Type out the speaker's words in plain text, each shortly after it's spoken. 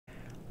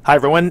Hi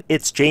everyone,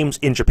 it's James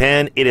in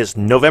Japan. It is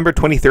November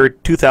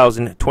 23rd,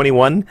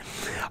 2021.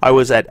 I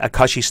was at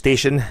AKASHI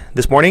station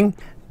this morning.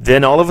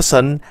 Then all of a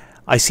sudden,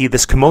 I see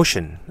this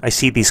commotion. I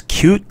see these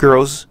cute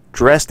girls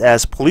dressed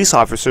as police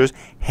officers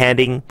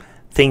handing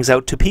things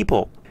out to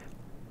people.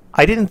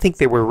 I didn't think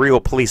they were real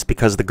police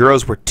because the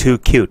girls were too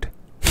cute.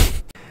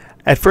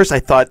 At first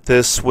I thought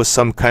this was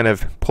some kind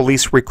of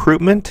police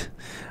recruitment,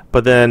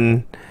 but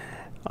then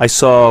I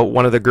saw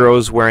one of the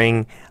girls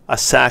wearing a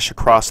sash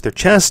across their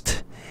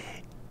chest.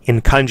 In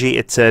kanji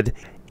it said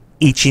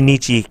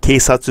Ichinichi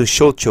Keisatsu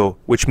Shocho,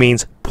 which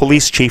means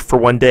police chief for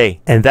one day,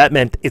 and that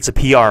meant it's a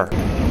PR.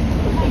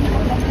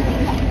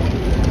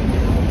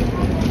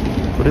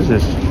 What is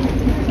this?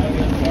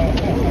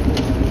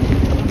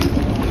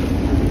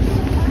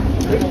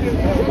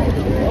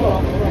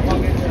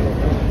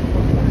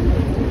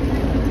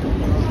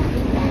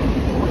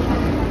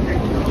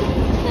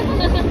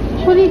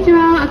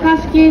 Konnichiwa,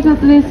 AKASHI 警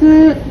察で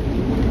す。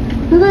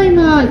ただい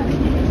ま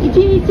一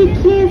日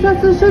警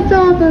察署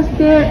長とし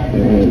て、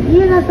イ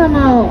エナ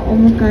様をお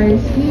迎え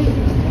し、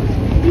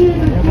イエ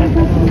ナ警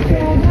察署長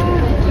が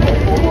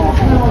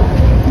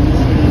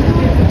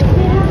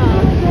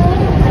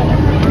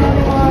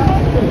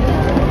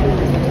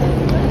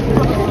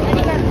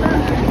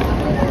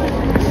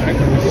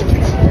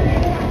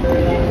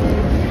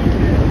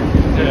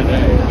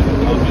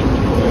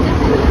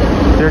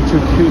They're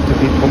too cute to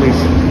be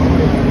police.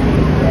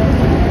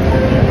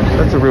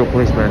 That's a real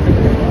policeman.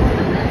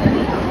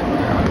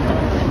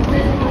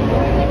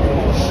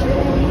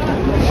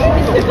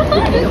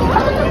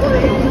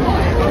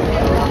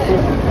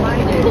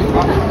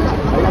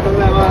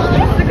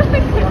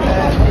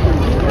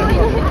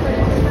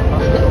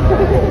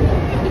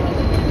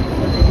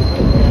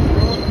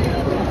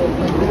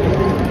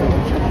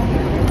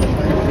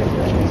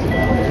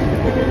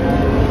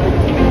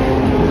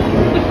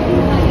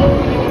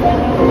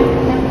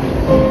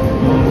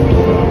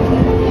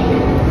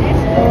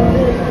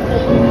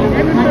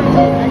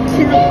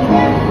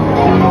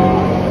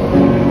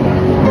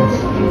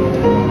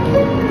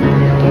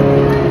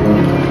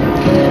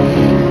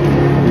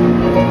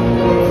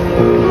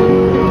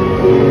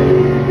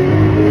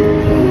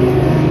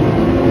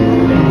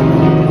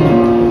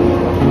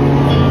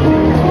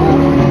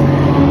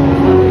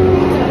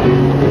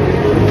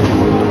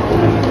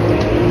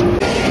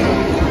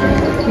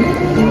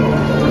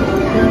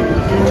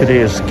 Today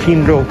is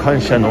Kinro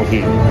Kansha no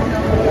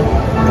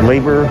Hi,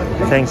 Labor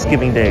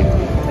Thanksgiving Day.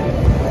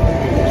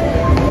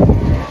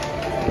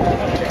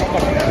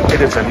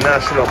 It is a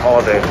national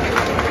holiday.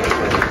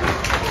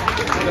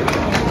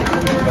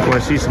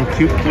 Want to see some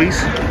cute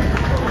police?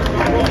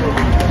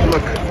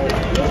 Look.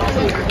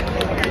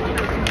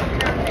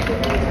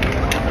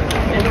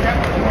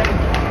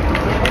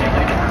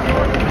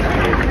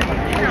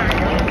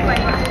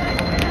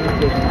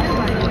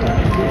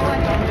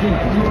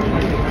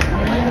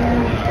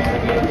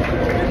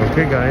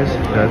 Okay guys,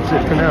 that's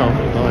it for now.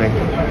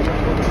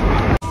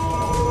 Bye.